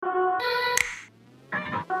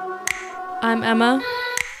I'm Emma.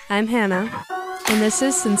 I'm Hannah. And this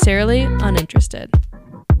is Sincerely Uninterested.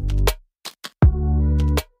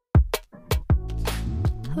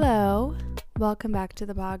 Hello. Welcome back to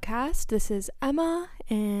the podcast. This is Emma.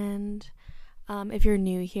 And if you're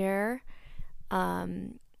new here,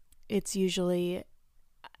 it's usually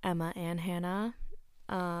Emma and Hannah.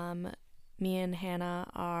 Me and Hannah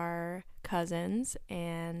are cousins,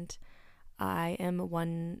 and I am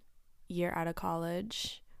 1 year out of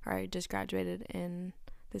college, or I just graduated in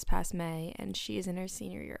this past May, and she is in her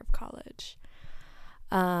senior year of college.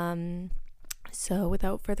 So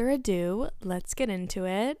without further ado, let's get into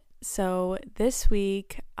it. So this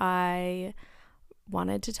week I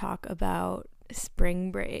wanted to talk about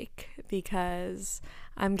spring break because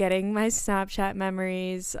I'm getting my Snapchat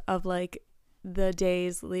memories of like the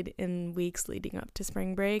days and weeks leading up to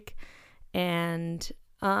spring break, and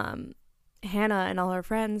Hannah and all her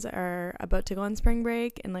friends are about to go on spring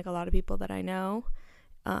break, and like a lot of people that I know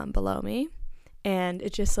below me, and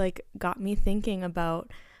it just like got me thinking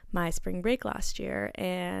about my spring break last year,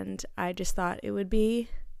 and I just thought it would be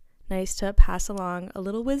nice to pass along a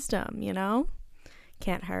little wisdom,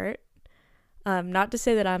 can't hurt. Not to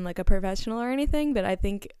say that I'm like a professional or anything, but I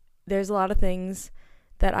think there's a lot of things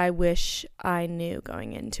that I wish I knew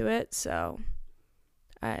going into it, so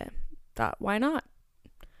I thought, why not?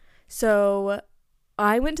 So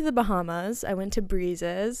I went to the Bahamas. I went to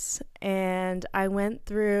Breezes, and I went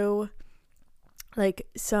through like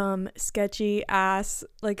some sketchy ass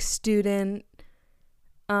like student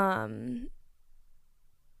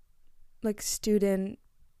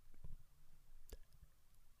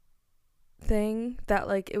thing that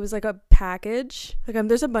like it was like a package. Like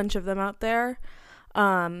there's a bunch of them out there.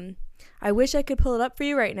 I wish I could pull it up for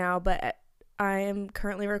you right now, but I am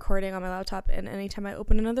currently recording on my laptop, and anytime I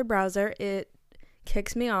open another browser, it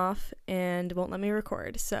kicks me off and won't let me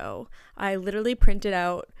record. So I literally printed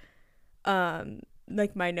out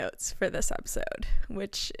like my notes for this episode,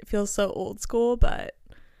 which feels so old school, but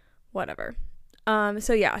whatever.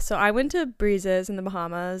 So I went to Breezes in the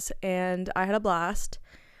Bahamas, and I had a blast.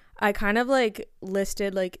 I kind of like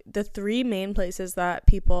listed like the three main places that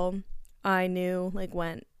people I knew like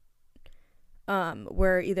went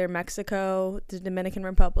were either Mexico, the Dominican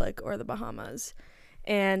Republic, or the Bahamas.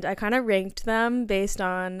 And I kind of ranked them based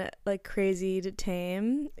on like crazy to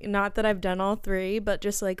tame. Not that I've done all three, but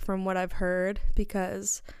just like from what I've heard,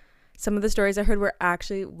 because some of the stories I heard were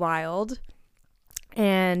actually wild.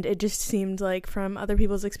 And it just seemed like from other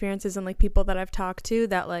people's experiences and like people that I've talked to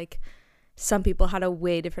that like some people had a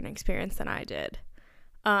way different experience than I did.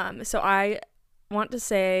 So I want to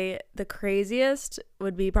say the craziest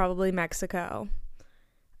would be probably Mexico.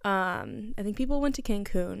 I think people went to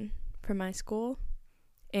Cancun from my school,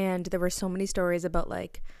 and there were so many stories about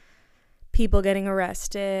like people getting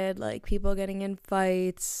arrested, like people getting in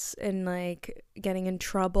fights and like getting in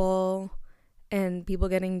trouble, and people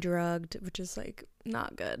getting drugged, which is like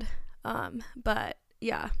not good. But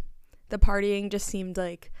yeah, the partying just seemed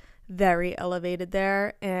like very elevated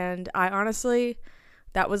there, and I honestly,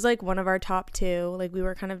 that was like one of our top two. Like we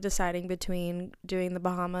were kind of deciding between doing the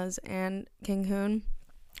Bahamas and Cancun.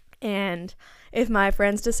 And if my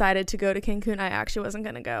friends decided to go to Cancun, I actually wasn't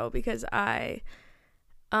going to go because I,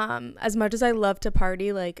 as much as I love to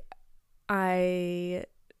party, like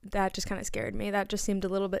that just kind of scared me. That just seemed a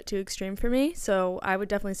little bit too extreme for me. So I would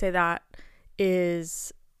definitely say that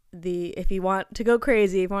is if you want to go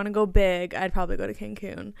crazy, if you want to go big, I'd probably go to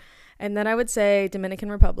Cancun. And then I would say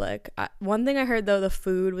Dominican Republic. One thing I heard, though, the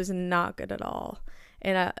food was not good at all.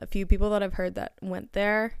 And a few people that I've heard that went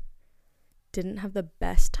there didn't have the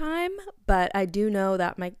best time. But I do know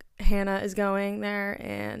that my Hannah is going there,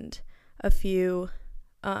 and a few,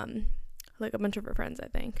 like a bunch of her friends, I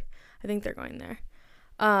think. I think they're going there.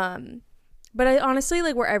 But I honestly,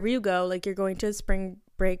 like wherever you go, like you're going to a spring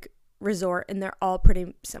break resort, and they're all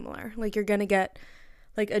pretty similar. Like you're going to get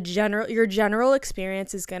like your general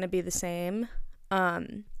experience is going to be the same.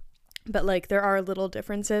 But like there are little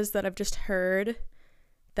differences that I've just heard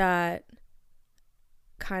that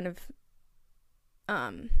kind of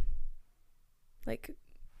like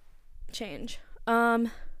change.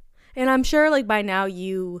 And I'm sure like by now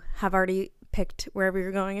you have already picked wherever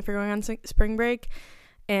you're going if you're going on spring break,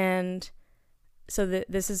 and so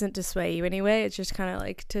this isn't to sway you anyway. It's just kind of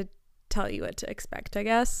like to tell you what to expect, I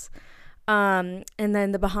guess. And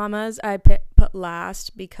then the Bahamas I put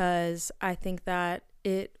last because I think that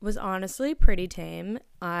it was honestly pretty tame.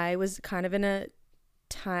 I was kind of in a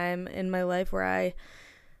time in my life where I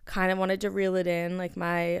kind of wanted to reel it in. Like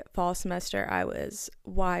my fall semester, I was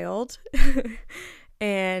wild.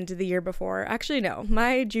 And the year before, actually no,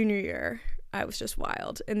 my junior year, I was just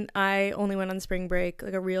wild. And I only went on spring break,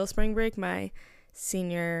 like a real spring break, my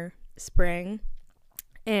senior spring.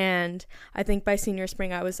 And I think by senior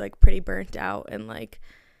spring I was like pretty burnt out, and like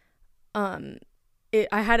I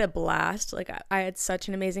had a blast. Like I had such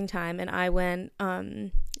an amazing time, and I went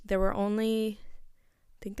there were only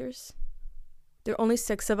only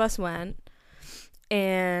 6 of us went,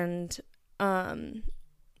 and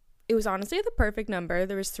it was honestly the perfect number.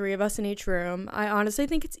 There was 3 of us in each room. I honestly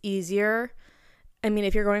think it's easier. I mean,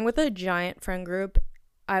 if you're going with a giant friend group,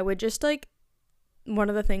 I would just like, one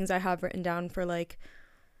of the things I have written down for like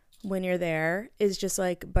when you're there is just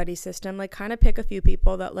like buddy system. Like kind of pick a few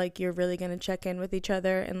people that like you're really going to check in with each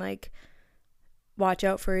other and like watch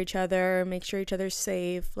out for each other, make sure each other's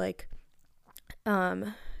safe, like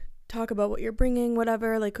talk about what you're bringing,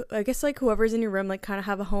 whatever. Like I guess like whoever's in your room, like kind of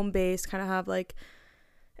have a home base, kind of have like,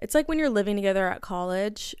 it's like when you're living together at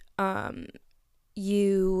college,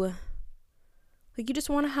 you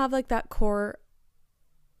just want to have like that core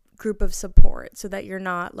group of support so that you're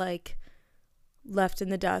not like left in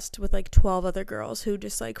the dust with like 12 other girls who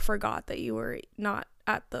just like forgot that you were not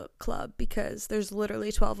at the club, because there's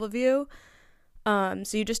literally 12 of you. So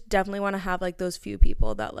you just definitely want to have like those few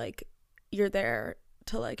people that like you're there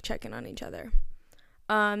to like check in on each other.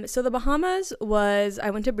 So the Bahamas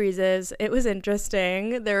I went to Breezes. It was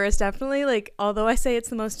interesting. There was definitely like, although I say it's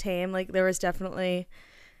the most tame, like there was definitely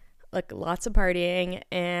like lots of partying,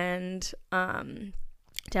 and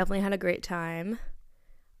definitely had a great time.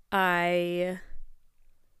 I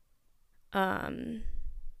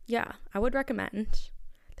would recommend.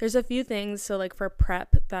 There's a few things, so like for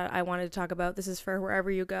prep, that I wanted to talk about. This is for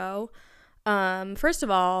wherever you go. First of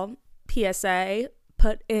all, PSA,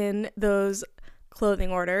 put in those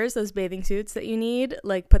clothing orders, those bathing suits that you need,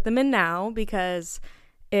 like put them in now, because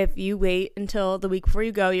if you wait until the week before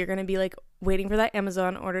you go, you're going to be like waiting for that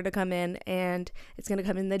Amazon order to come in, and it's going to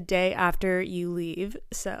come in the day after you leave.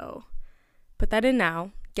 So put that in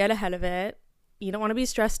now, get ahead of it. You don't want to be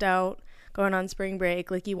stressed out going on spring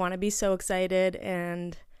break. Like you want to be so excited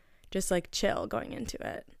and just like chill going into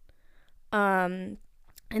it. And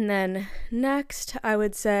then next I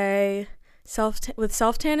would say with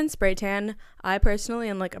self tan and spray tan, I personally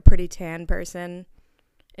am like a pretty tan person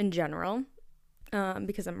in general,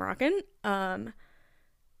 because I'm Moroccan.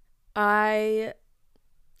 I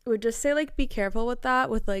would just say like be careful with that,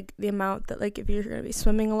 with like the amount that like if you're gonna be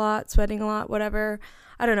swimming a lot, sweating a lot, whatever.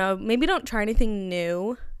 I don't know, maybe don't try anything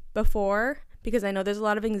new before, because I know there's a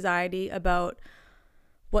lot of anxiety about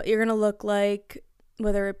what you're gonna look like,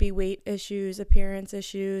 whether it be weight issues, appearance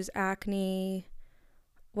issues, acne,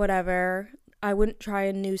 whatever. I wouldn't try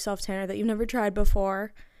a new self tanner that you've never tried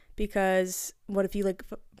before, because what if you like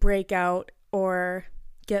break out or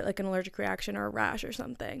get like an allergic reaction or a rash or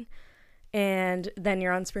something, and then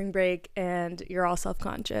you're on spring break and you're all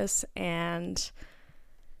self-conscious and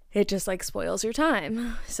it just like spoils your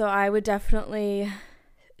time. So I would definitely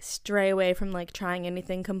stray away from like trying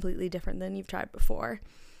anything completely different than you've tried before.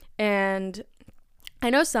 And I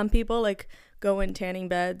know some people like go in tanning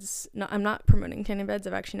beds. No, I'm not promoting tanning beds.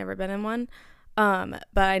 I've actually never been in one. But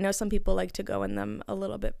I know some people like to go in them a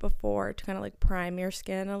little bit before to kind of like prime your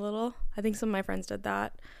skin a little. I think some of my friends did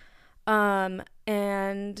that.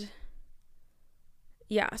 And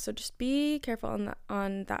yeah, so just be careful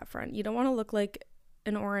on that front. You don't want to look like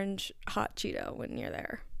an orange hot Cheeto when you're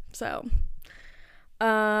there. So,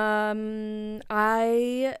 one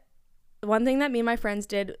thing that me and my friends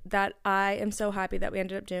did that I am so happy that we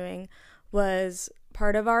ended up doing was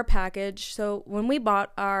part of our package. So when we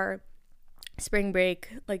bought our spring break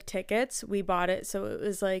like tickets, we bought it so it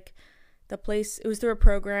was like the place, it was through a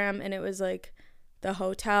program, and it was like the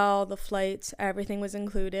hotel, the flights, everything was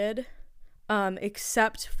included,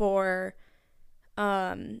 except for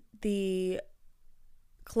the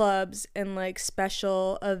clubs and like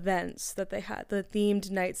special events that they had, the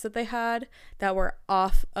themed nights that they had that were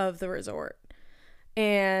off of the resort.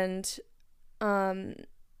 And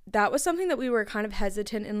that was something that we were kind of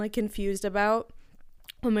hesitant and like confused about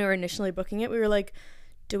when we were initially booking it. We were like,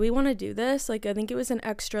 do we want to do this? Like, I think it was an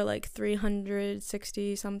extra like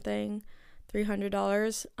 $360 something,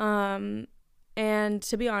 $300. And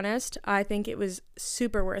to be honest, I think it was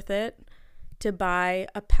super worth it to buy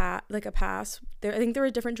a pass. I think there were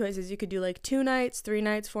different choices. You could do like 2 nights, 3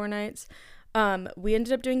 nights, 4 nights. We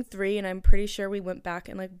ended up doing 3, and I'm pretty sure we went back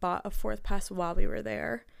and like bought a 4th pass while we were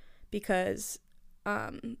there, because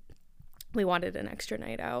we wanted an extra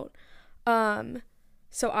night out.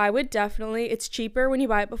 So I would definitely, it's cheaper when you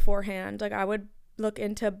buy it beforehand. Like I would look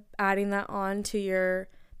into adding that on to your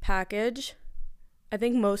package. I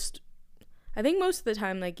think most of the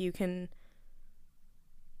time like you can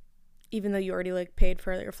even though you already like paid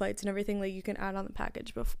for your flights and everything, like you can add on the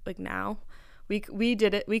package like now. We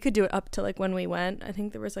did it. We could do it up to like when we went. I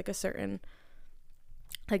think there was like a certain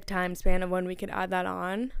like time span of when we could add that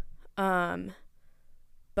on.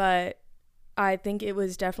 But I think it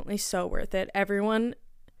was definitely so worth it. Everyone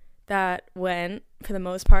that went, for the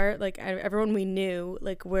most part, like everyone we knew,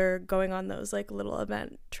 like we're going on those like little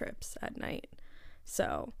event trips at night.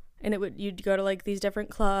 So, and you'd go to like these different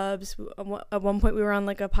clubs. At one point we were on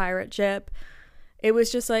like a pirate ship. It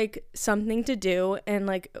was just like something to do, and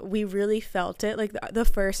like we really felt it. Like the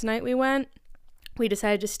first night we went, we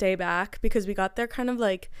decided to stay back because we got there kind of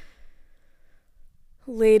like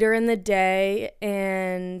later in the day,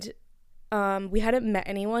 and we hadn't met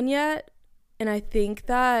anyone yet. And I think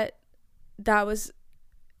that was,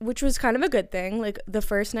 which was kind of a good thing. Like the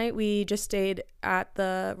first night we just stayed at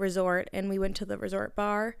the resort, and we went to the resort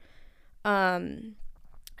bar.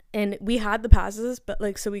 And we had the passes, but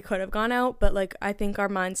like, so we could have gone out, but like, I think our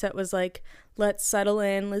mindset was like, let's settle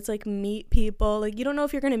in, let's like meet people. Like, you don't know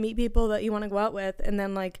if you're going to meet people that you want to go out with. And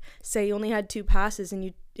then like, say you only had 2 passes and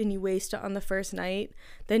you waste it on the first night,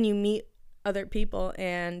 then you meet other people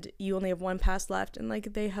and you only have 1 pass left, and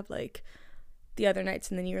like they have like the other nights,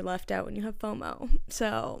 and then you're left out and you have FOMO.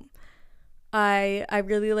 So I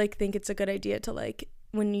really like think it's a good idea to like,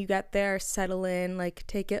 when you get there, settle in, like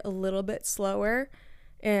take it a little bit slower,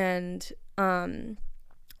 and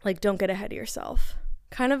like don't get ahead of yourself.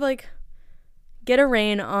 Kind of like get a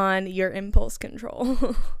rein on your impulse control.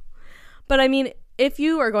 But I mean, if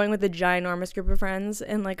you are going with a ginormous group of friends,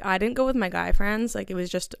 and like I didn't go with my guy friends, like it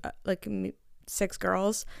was just like 6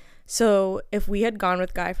 girls. So if we had gone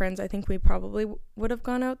with guy friends, I think we probably would have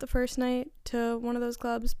gone out the first night to one of those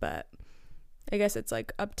clubs. But I guess it's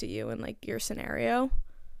like up to you and like your scenario.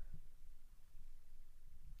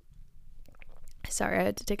 Sorry, I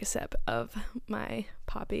had to take a sip of my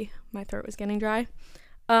Poppi. My throat was getting dry.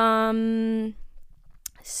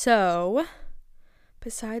 So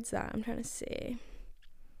besides that, I'm trying to see.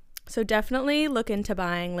 So definitely look into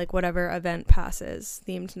buying like whatever event passes,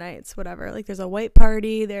 themed nights, whatever. Like there's a white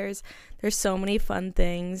party, there's so many fun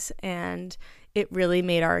things, and it really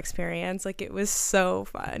made our experience, like it was so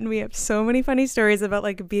fun. We have so many funny stories about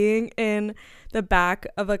like being in the back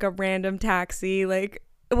of like a random taxi, like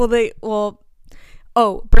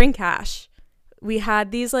bring cash. We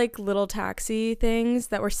had these like little taxi things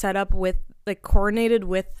that were set up with like coordinated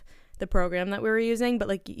with the program that we were using, but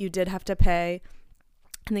like you did have to pay,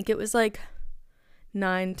 I think it was like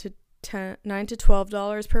 $9 to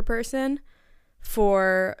 $12 per person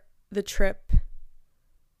for the trip.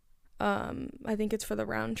 I think it's for the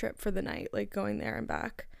round trip for the night, like going there and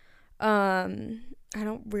back. I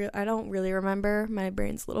don't really remember. My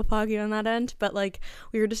brain's a little foggy on that end, but like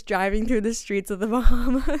we were just driving through the streets of the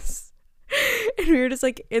Bahamas and we were just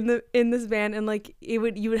like in this van, and like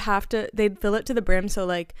they'd fill it to the brim, so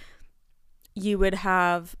like you would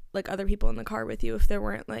have like other people in the car with you if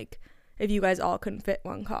you guys all couldn't fit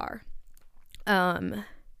one car. And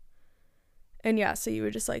yeah, so you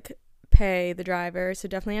would just like pay the driver, so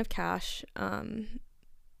definitely have cash.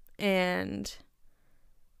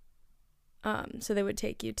 So they would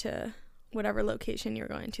take you to whatever location you're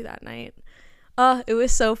going to that night. It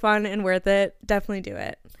was so fun and worth it. Definitely do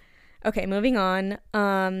it. Okay, moving on.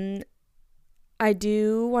 I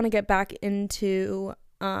do want to get back into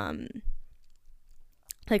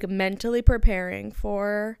like mentally preparing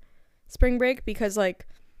for spring break, because like,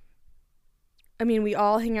 I mean, we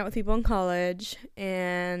all hang out with people in college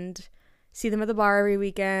and see them at the bar every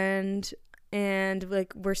weekend, and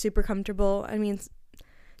like we're super comfortable. I mean,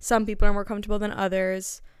 some people are more comfortable than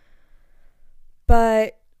others,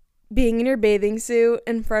 but being in your bathing suit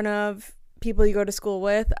in front of people you go to school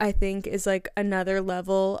with, I think is like another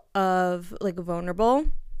level of like vulnerable.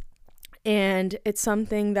 And it's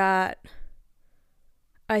something that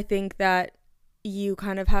I think that you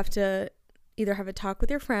kind of have to either have a talk with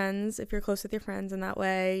your friends, if you're close with your friends in that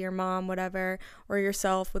way, your mom, whatever, or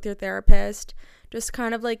yourself with your therapist, just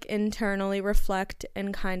kind of like internally reflect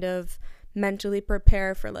and kind of mentally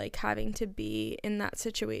prepare for like having to be in that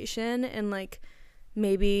situation. And like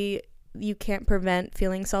maybe you can't prevent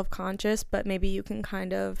feeling self-conscious, but maybe you can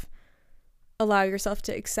kind of allow yourself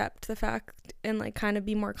to accept the fact and like kind of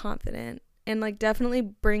be more confident, and like definitely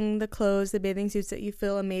bring the clothes, the bathing suits that you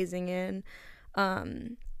feel amazing in.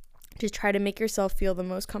 Just try to make yourself feel the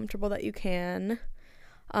most comfortable that you can.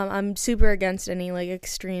 I'm super against any like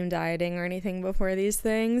extreme dieting or anything before these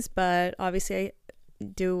things, but obviously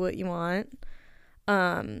do what you want.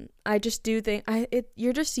 I just do think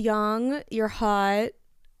you're just young, you're hot.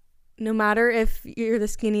 No matter if you're the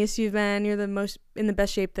skinniest you've been, you're the most in the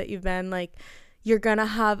best shape that you've been, like you're gonna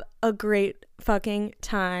have a great fucking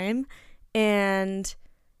time, and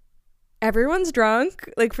everyone's drunk,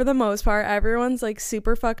 like, for the most part. Everyone's like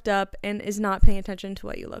super fucked up and is not paying attention to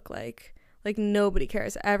what you look like. Like, nobody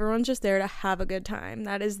cares. Everyone's just there to have a good time.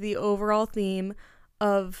 That is the overall theme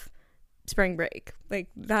of spring break. Like,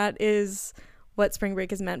 that is what spring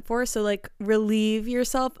break is meant for. So, like, relieve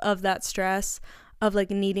yourself of that stress of, like,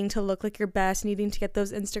 needing to look like your best, needing to get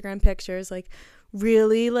those Instagram pictures. Like,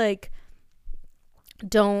 really, like,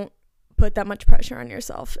 don't put that much pressure on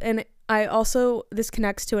yourself. And I also, this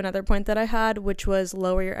connects to another point that I had, which was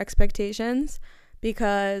lower your expectations,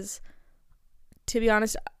 because, to be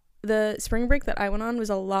honest, the spring break that I went on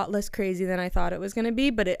was a lot less crazy than I thought it was going to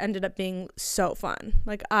be, but it ended up being so fun.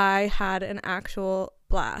 Like, I had an actual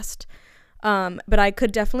blast. But I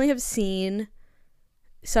could definitely have seen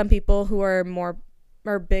some people who are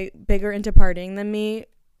bigger into partying than me,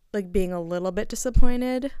 like, being a little bit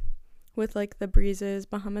disappointed with, like, the Breezes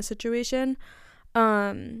Bahamas situation,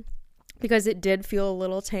 because it did feel a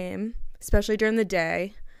little tame, especially during the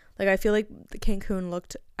day. Like, I feel like the Cancun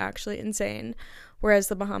looked actually insane, whereas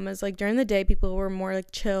the Bahamas, like, during the day, people were more,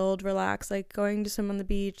 like, chilled, relaxed, like, going to swim on the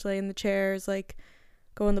beach, lay in the chairs, like,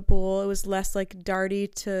 go in the pool. It was less, like,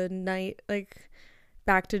 darty to night, like,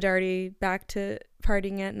 back to darty, back to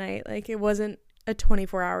partying at night. Like, it wasn't a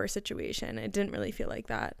 24-hour situation. It didn't really feel like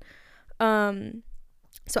that.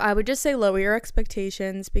 So I would just say lower your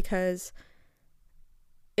expectations, because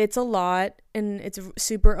it's a lot and it's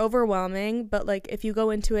super overwhelming. But, like, if you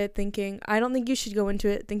go into it thinking, I don't think you should go into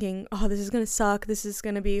it thinking, oh, this is gonna suck, this is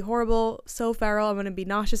gonna be horrible, so feral, I'm gonna be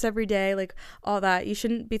nauseous every day, like, all that. You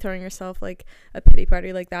shouldn't be throwing yourself, like, a pity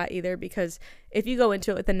party like that either, because if you go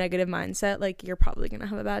into it with a negative mindset, like, you're probably gonna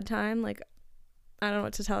have a bad time. Like, I don't know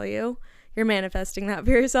what to tell you. You're manifesting that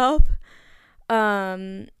for yourself.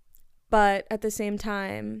 But at the same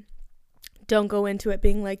time, don't go into it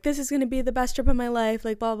being like, this is going to be the best trip of my life,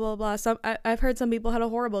 like, blah, blah, blah. I've heard some people had a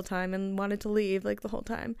horrible time and wanted to leave, like, the whole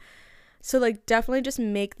time. So, like, definitely just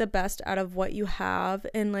make the best out of what you have,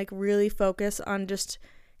 and, like, really focus on just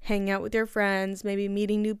hanging out with your friends, maybe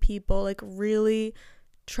meeting new people. Like, really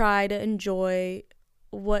try to enjoy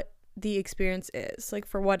what the experience is, like,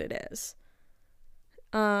 for what it is.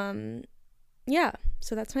 Yeah,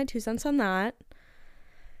 so that's my 2 cents on that.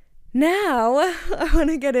 Now, I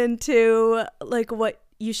want to get into, like, what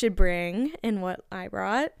you should bring and what I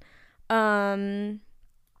brought. So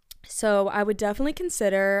I would definitely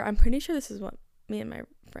consider, I'm pretty sure this is what me and my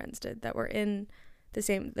friends did, that were in the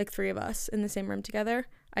same, like, 3 of us in the same room together.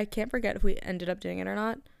 I can't forget if we ended up doing it or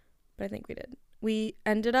not, but I think we did. We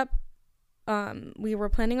ended up, we were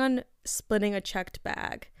planning on splitting a checked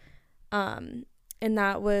bag. And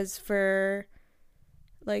that was for,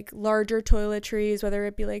 like, larger toiletries, whether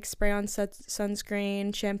it be, like, spray-on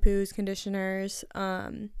sunscreen, shampoos, conditioners,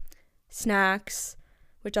 snacks,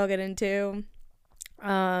 which I'll get into,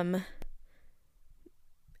 and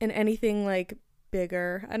anything, like,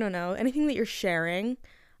 bigger, I don't know, anything that you're sharing,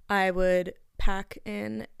 I would pack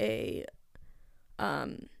in a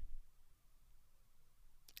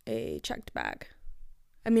checked bag.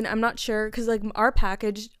 I mean, I'm not sure, because, like, our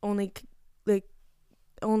package only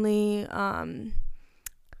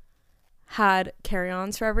had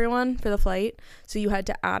carry-ons for everyone for the flight, so you had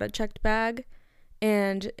to add a checked bag,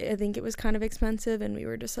 and I think it was kind of expensive, and we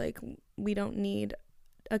were just like, we don't need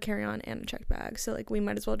a carry-on and a checked bag, so, like, we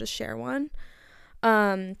might as well just share one.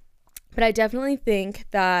 But I definitely think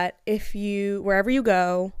that if you, wherever you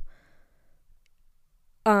go,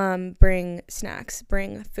 bring snacks,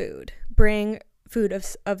 bring food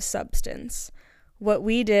of substance. What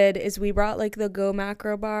we did is we brought, like, the Go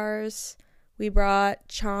Macro bars. We brought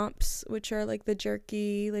Chomps, which are, like, the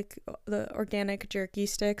jerky, like, the organic jerky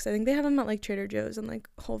sticks. I think they have them at, like, Trader Joe's and, like,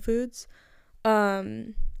 Whole Foods.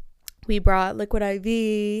 We brought Liquid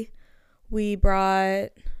IV. We brought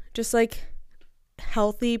just, like,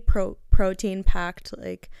 healthy protein packed,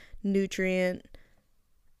 like, nutrient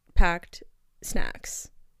packed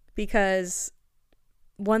snacks, because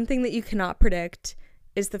one thing that you cannot predict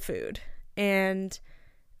is the food. And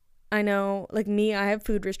I know, like, me, I have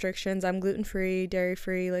food restrictions. I'm gluten-free,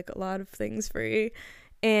 dairy-free, like, a lot of things free.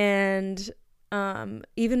 And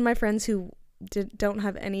even my friends who don't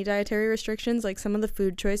have any dietary restrictions, like, some of the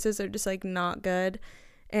food choices are just, like, not good.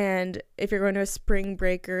 And if you're going to a spring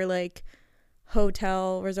break or, like,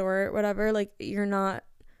 hotel, resort, whatever, like, they're not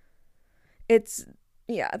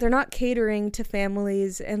catering to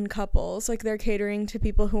families and couples. Like, they're catering to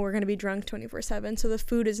people who are going to be drunk 24/7. So the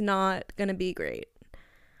food is not going to be great.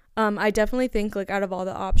 I definitely think, like, out of all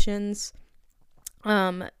the options,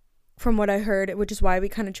 from what I heard, which is why we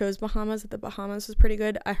kind of chose Bahamas, that the Bahamas was pretty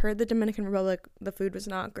good. I heard the Dominican Republic, the food was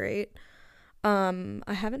not great. I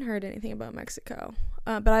haven't heard anything about Mexico,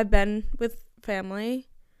 but I've been with family,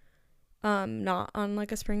 not on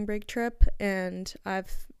like a spring break trip, and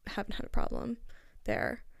haven't had a problem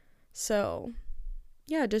there. So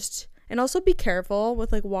yeah, and also be careful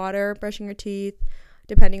with like water, brushing your teeth,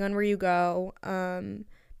 depending on where you go.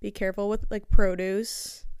 Be careful with like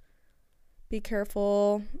produce. Be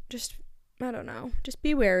careful. I don't know. Just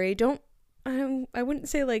be wary. I wouldn't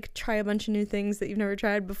say like try a bunch of new things that you've never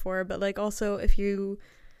tried before, but like also if you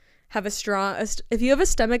have if you have a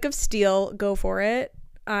stomach of steel, go for it.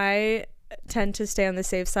 I tend to stay on the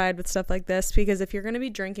safe side with stuff like this, because if you're going to be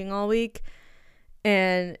drinking all week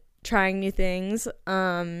and trying new things,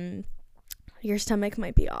 your stomach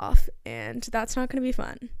might be off, and that's not going to be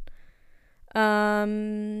fun.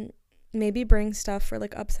 Maybe bring stuff for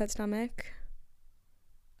like upset stomach.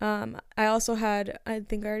 I also had, I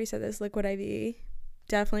think I already said this, Liquid IV.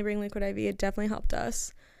 Definitely bring Liquid IV. It definitely helped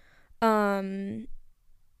us. Ibuprofen,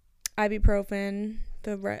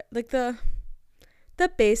 the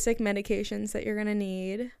basic medications that you're gonna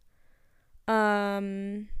need.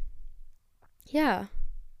 Yeah.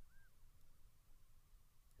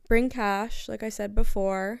 Bring cash, like I said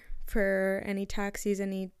before, for any taxis,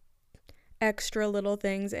 any extra little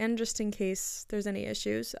things, and just in case there's any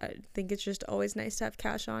issues. I think it's just always nice to have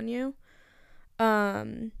cash on you.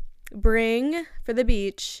 Bring for the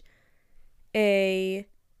beach a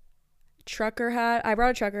trucker hat. I brought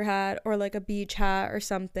a trucker hat, or like a beach hat or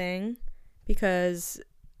something, because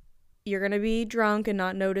you're gonna be drunk and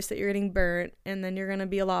not notice that you're getting burnt, and then you're gonna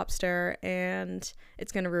be a lobster, and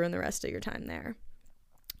it's gonna ruin the rest of your time there.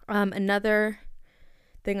 Another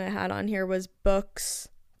thing I had on here was books,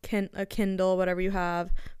 a Kindle, whatever you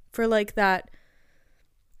have, for like that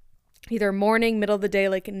either morning, middle of the day,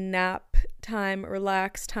 like nap time,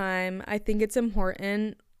 relax time. I think it's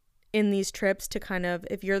important in these trips to kind of,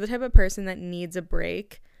 if you're the type of person that needs a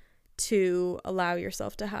break, to allow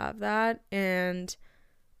yourself to have that, and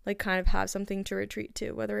like kind of have something to retreat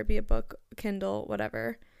to, whether it be a book, Kindle,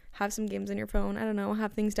 whatever. Have some games on your phone. I don't know,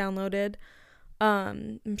 have things downloaded.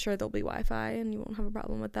 I'm sure there'll be Wi-Fi and you won't have a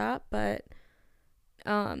problem with that, but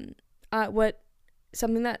something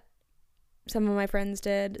that some of my friends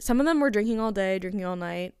did, some of them were drinking all day, drinking all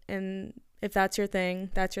night, and if that's your thing,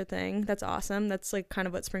 that's your thing. That's awesome. That's like kind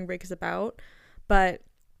of what spring break is about. But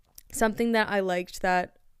something that I liked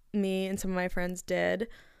that me and some of my friends did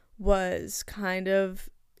was kind of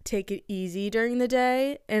take it easy during the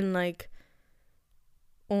day, and like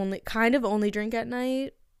only drink at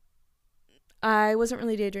night. I wasn't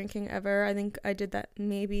really day drinking ever. I think I did that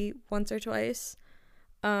maybe once or twice.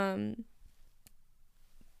 And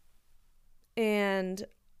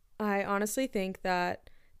I honestly think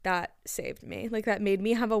that saved me. Like, that made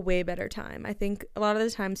me have a way better time. I think a lot of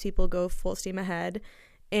the times people go full steam ahead,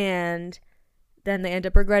 and then they end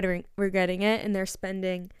up regretting it, and they're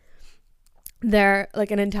spending their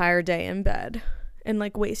like an entire day in bed, and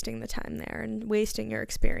like wasting the time there and wasting your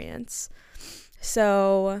experience.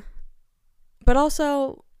 So, but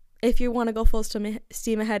also, if you want to go full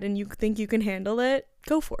steam ahead and you think you can handle it,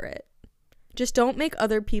 go for it. Just don't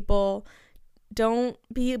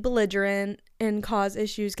be belligerent and cause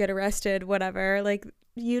issues, get arrested, whatever. Like,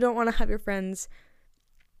 you don't want to have your friends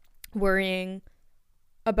worrying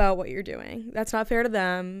about what you're doing. That's not fair to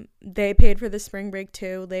them. They paid for the spring break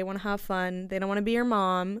too. They want to have fun. They don't want to be your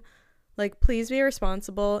mom. Like, please be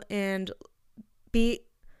responsible and be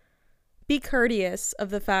courteous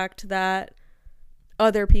of the fact that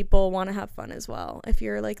other people want to have fun as well. If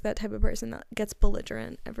you're like that type of person that gets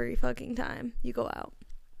belligerent every fucking time you go out.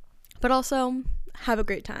 But also, have a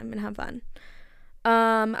great time and have fun.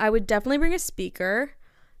 I would definitely bring a speaker.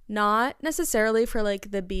 Not necessarily for like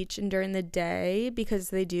the beach and during the day, because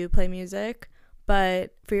they do play music,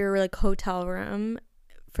 but for your like hotel room,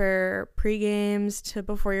 for pre-games to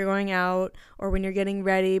before you're going out, or when you're getting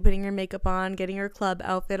ready, putting your makeup on, getting your club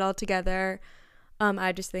outfit all together.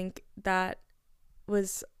 I just think that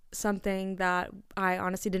was something that I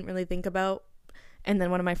honestly didn't really think about. And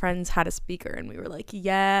then one of my friends had a speaker, and we were like,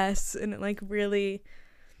 yes, and it like really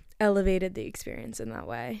elevated the experience in that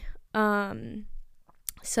way.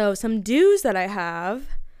 So some do's that I have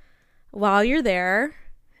while you're there,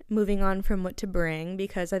 moving on from what to bring,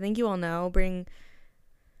 because I think you all know, bring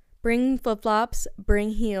flip-flops,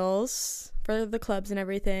 bring heels for the clubs and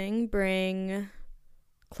everything, bring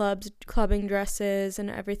clubbing dresses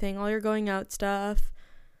and everything, all your going out stuff.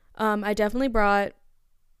 I definitely brought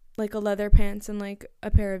like a leather pants and like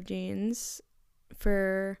a pair of jeans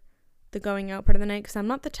for the going out part of the night, because I'm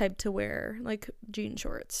not the type to wear like jean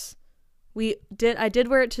shorts. I did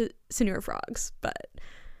wear it to Senor Frogs, but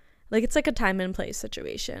like it's like a time and place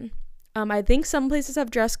situation. I think some places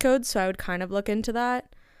have dress codes, so I would kind of look into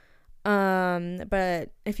that.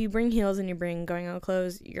 But if you bring heels and you bring going out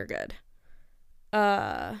clothes, you're good.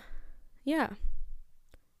 Yeah.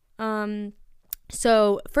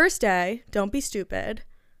 So first day, don't be stupid.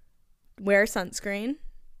 Wear sunscreen.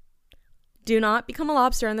 Do not become a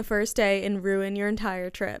lobster on the first day and ruin your entire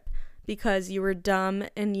trip because you were dumb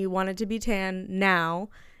and you wanted to be tan now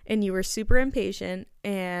and you were super impatient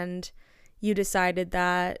and you decided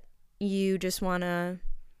that you just that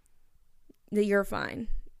you're fine,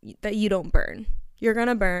 that you don't burn. You're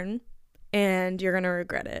gonna burn and you're gonna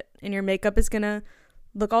regret it, and your makeup is gonna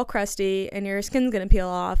look all crusty and your skin's gonna peel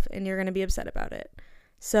off and you're gonna be upset about it.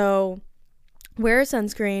 So wear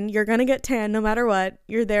sunscreen. You're gonna get tan no matter what.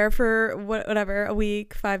 You're there for whatever, a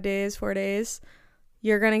week, 5 days, 4 days.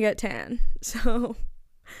 You're gonna get tan. So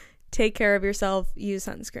take care of yourself. Use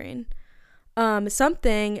sunscreen.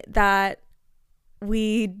 Something that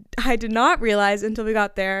I did not realize until we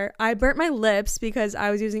got there. I burnt my lips because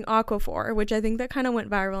I was using Aquaphor, which I think that kind of went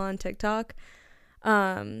viral on TikTok.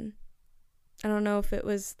 I don't know if it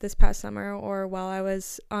was this past summer or while I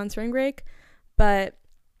was on spring break, but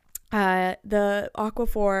the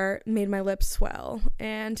Aquaphor made my lips swell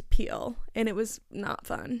and peel, and it was not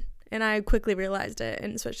fun. And I quickly realized it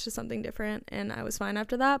and switched to something different, and I was fine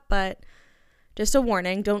after that. But just a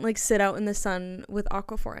warning, don't like sit out in the sun with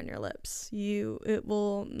Aquaphor on your lips. It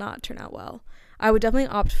will not turn out well. I would definitely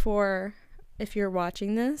opt for, if you're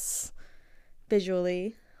watching this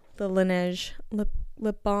visually, the Laneige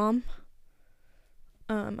lip balm.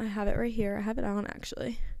 I have it right here. I have it on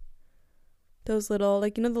actually. Those little,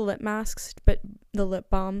 like, the lip masks, but the lip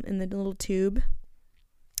balm in the little tube.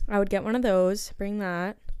 I would get one of those, bring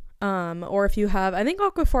that. Or if you have, I think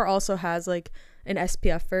Aquaphor also has like an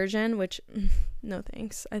SPF version, which no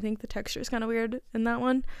thanks. I think the texture is kind of weird in that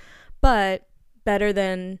one, but better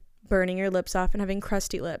than burning your lips off and having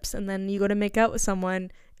crusty lips. And then you go to make out with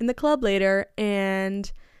someone in the club later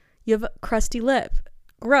and you have a crusty lip.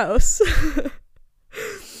 Gross.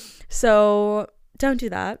 So don't do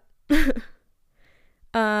that.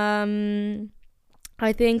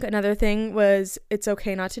 I think another thing was it's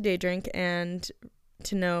okay not to day drink and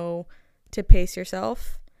to know to pace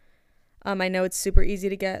yourself. I know it's super easy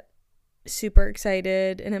to get super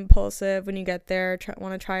excited and impulsive when you get there,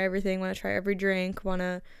 want to try everything, want to try every drink, want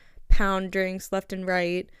to pound drinks left and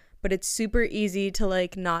right, but it's super easy to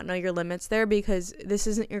like not know your limits there because this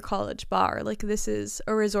isn't your college bar. Like, this is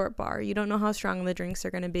a resort bar. You don't know how strong the drinks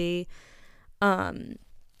are going to be.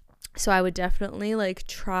 So I would definitely like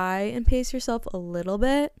try and pace yourself a little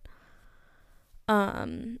bit.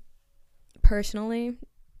 Personally,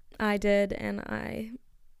 I did, and I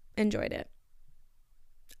enjoyed it.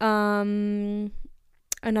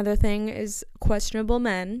 Another thing is questionable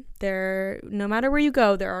men. No matter where you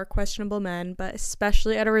go, there are questionable men, but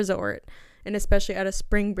especially at a resort, and especially at a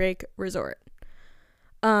spring break resort.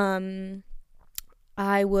 I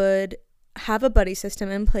would have a buddy system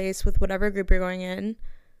in place with whatever group you're going in.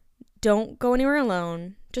 Don't go anywhere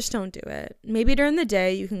alone. Just don't do it. Maybe during the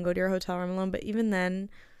day you can go to your hotel room alone, but even then,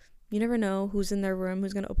 you never know who's in their room,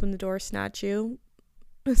 who's going to open the door, snatch you.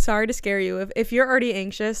 Sorry to scare you. If you're already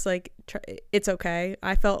anxious, like, it's okay.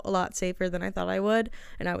 I felt a lot safer than I thought I would,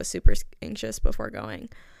 and I was super anxious before going.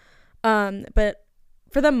 But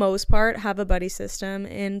for the most part, have a buddy system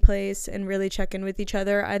in place and really check in with each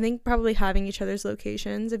other. I think probably having each other's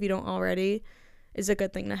locations, if you don't already, is a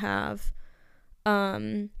good thing to have.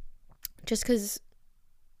 Just because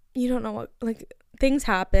you don't know what, like, things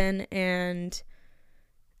happen, and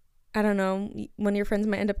I don't know, when your friends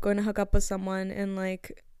might end up going to hook up with someone and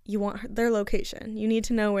like you want their location. You need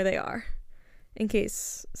to know where they are in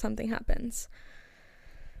case something happens.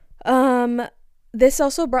 This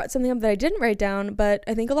also brought something up that I didn't write down, but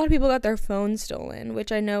I think a lot of people got their phones stolen,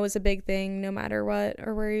 which I know is a big thing no matter what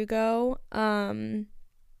or where you go.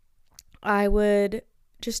 I would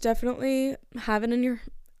just definitely have it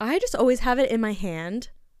I just always have it in my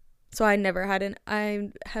hand. So I haven't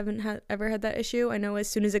ever had that issue. I know as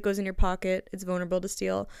soon as it goes in your pocket, it's vulnerable to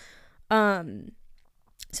steal.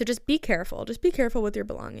 So just be careful. Just be careful with your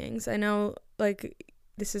belongings. I know, like,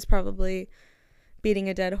 this is probably beating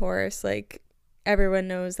a dead horse. Like, everyone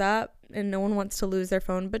knows that, and no one wants to lose their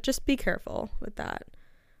phone, but just be careful with that.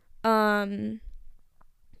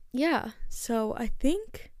 Yeah, so I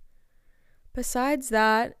think besides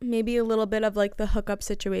that, maybe a little bit of like the hookup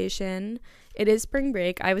situation. It is spring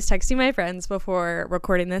break. I was texting my friends before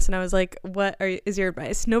recording this and I was like, is your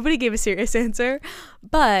advice? Nobody gave a serious answer,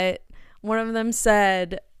 but one of them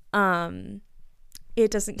said,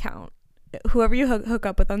 it doesn't count. whoever you hook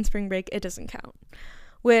up with on spring break, it doesn't count,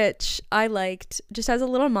 which I liked just as a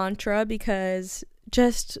little mantra, because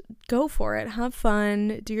just go for it, have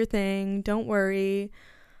fun, do your thing, don't worry.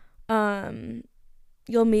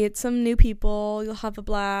 You'll meet some new people, you'll have a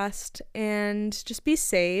blast, and just be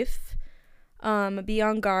safe, be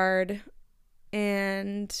on guard.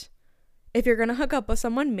 And if you're gonna hook up with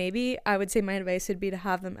someone, maybe I would say my advice would be to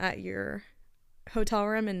have them at your hotel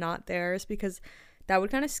room and not theirs, because that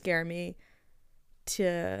would kind of scare me,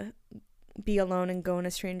 to be alone and go in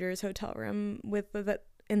a stranger's hotel room with that,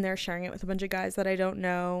 and they're sharing it with a bunch of guys that I don't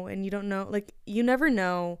know, and you don't know, like, you never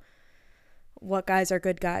know what guys are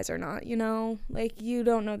good guys or not, you know, like, you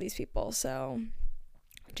don't know these people, so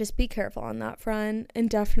just be careful on that front. And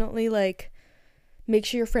definitely, like, make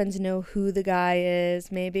sure your friends know who the guy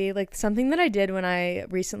is. Maybe, like, something that I did when I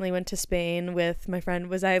recently went to Spain with my friend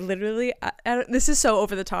was I literally, this is so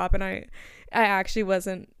over the top, and I actually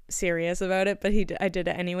wasn't serious about it, but I did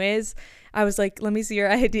it anyways. I was like, let me see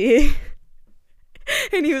your ID.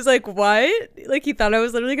 And he was like, what? Like, he thought I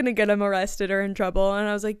was literally gonna get him arrested or in trouble. And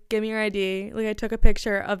I was like, give me your ID. Like, I took a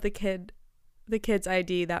picture of the kid's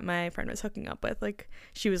ID that my friend was hooking up with. Like,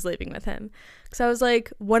 she was leaving with him. So I was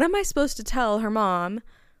like, what am I supposed to tell her mom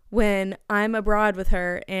when I'm abroad with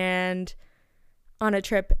her and on a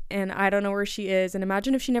trip and I don't know where she is? And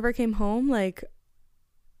imagine if she never came home, like,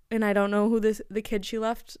 and I don't know who the kid she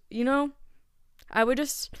left, you know? I would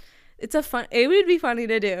just, it would be funny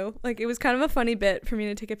to do. Like, it was kind of a funny bit for me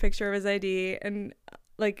to take a picture of his ID, and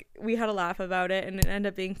like, we had a laugh about it, and it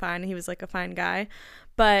ended up being fine. He was like a fine guy.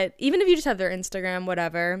 But even if you just have their Instagram,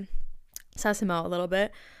 whatever, suss him out a little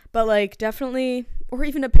bit. But like, definitely, or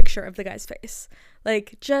even a picture of the guy's face.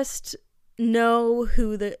 Like, just know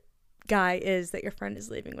who the guy is that your friend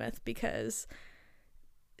is leaving with, because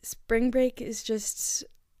spring break is just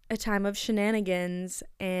a time of shenanigans,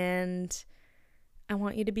 and I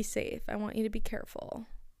want you to be safe. I want you to be careful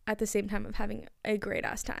at the same time of having a great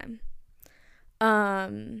ass time.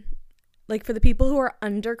 Like, for the people who are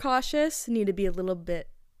under cautious, need to be a little bit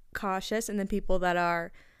cautious, and the people that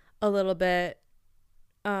are a little bit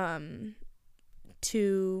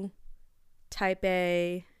too type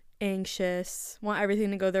A, anxious, want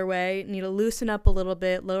everything to go their way, need to loosen up a little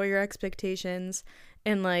bit, lower your expectations,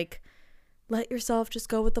 and like, let yourself just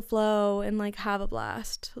go with the flow and like have a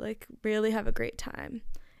blast, like really have a great time.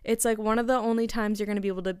 It's like one of the only times you're going to be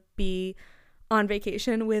able to be on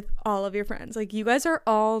vacation with all of your friends. Like, you guys are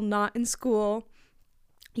all not in school.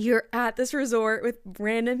 You're at this resort with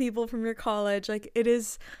random people from your college. Like, it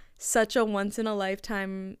is such a once in a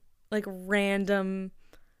lifetime, like, random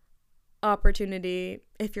opportunity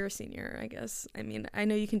if you're a senior, I guess. I mean, I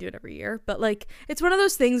know you can do it every year, but like, it's one of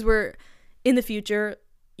those things where in the future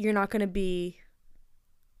you're not going to be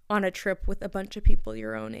on a trip with a bunch of people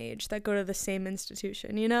your own age that go to the same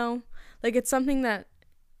institution, you know? Like, it's something that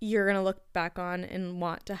you're going to look back on and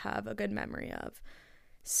want to have a good memory of.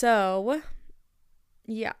 So,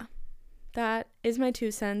 yeah, that is my 2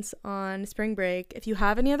 cents on spring break. If you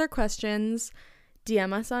have any other questions,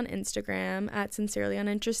 DM us on Instagram at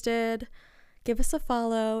sincerelyuninterested. Give us a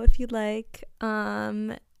follow if you'd like.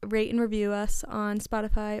 Rate and review us on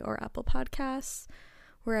Spotify or Apple Podcasts,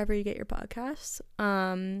 wherever you get your podcasts.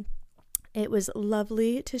 It was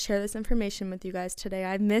lovely to share this information with you guys today.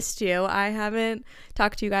 I missed you. I haven't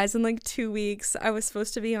talked to you guys in like 2 weeks. I was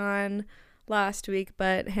supposed to be on last week,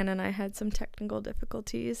 but Hannah and I had some technical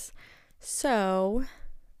difficulties. So,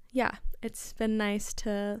 yeah, it's been nice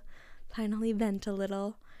to finally vent a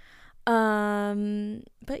little.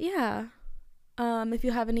 But yeah, if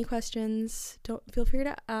you have any questions, don't feel free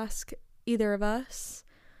to ask either of us.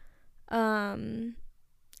 And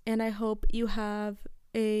I hope you have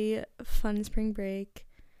a fun spring break.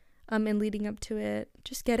 And leading up to it,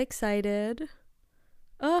 just get excited.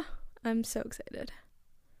 Oh, I'm so excited.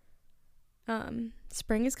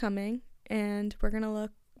 Spring is coming, and we're gonna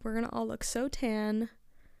all look so tan.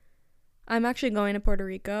 I'm actually going to Puerto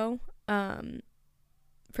Rico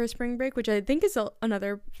for spring break, which I think is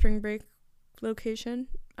another spring break location,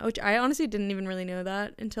 which I honestly didn't even really know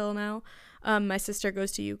that until now. My sister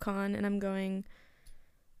goes to Yukon, and I'm going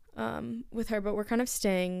with her, but we're kind of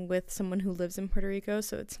staying with someone who lives in Puerto Rico,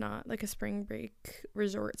 so it's not like a spring break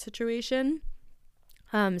resort situation.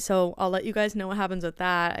 So I'll let you guys know what happens with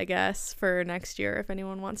that, I guess, for next year. If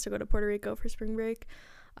anyone wants to go to Puerto Rico for spring break,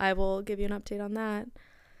 I will give you an update on that.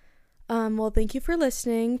 Well, thank you for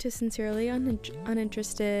listening to Sincerely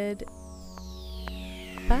Uninterested.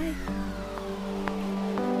 Bye.